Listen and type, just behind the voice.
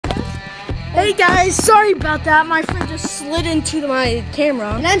Hey guys, sorry about that. My friend just slid into my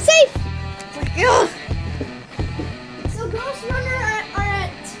camera. And I'm safe. Ugh. So Ghost Runner are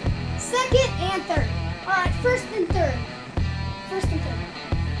at second and third. All right, first and third. First and third.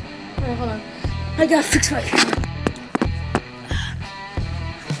 Alright, hold on. I gotta fix my camera.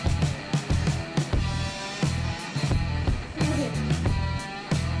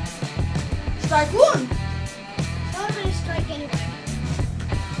 Strike one. I'm gonna strike anyway.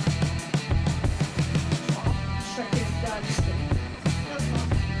 Strike two. No, I'm just kidding. Okay.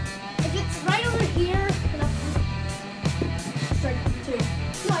 If it's right over here, then I'll Strike two.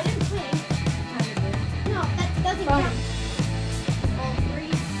 No, I didn't swing. No, that doesn't Fine. count. All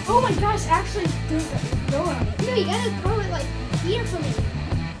three. Oh my gosh, actually, throw on it. No, you gotta throw it like here for me.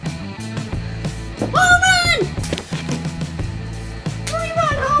 Home run!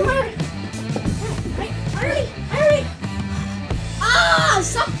 Three-run homer! Hurry! Ah,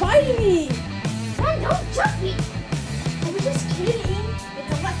 stop biting me. Man, don't jump me! I was just kidding. It's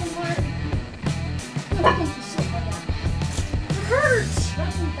a lesson learned. That makes me so hard now. It hurts.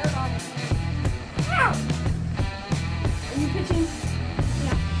 First and third on it. Ow. Are you pitching?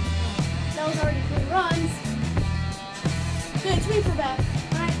 Yeah. That was already 3 runs. Okay, it's me for back.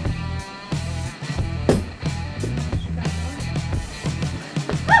 Alright.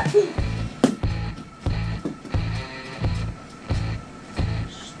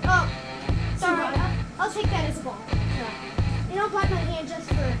 Oh, sorry. I'll take that as a ball. And I'll bite my hand just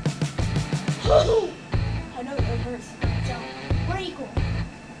for. I know it hurts. So, we're equal.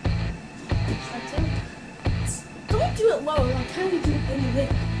 Strike two. Don't do it low. I'm trying to do it in the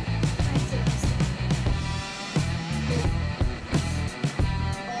middle.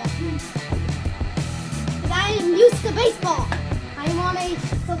 I am used to baseball. I am on a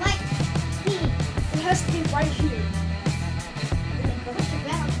select team. It has to be right here.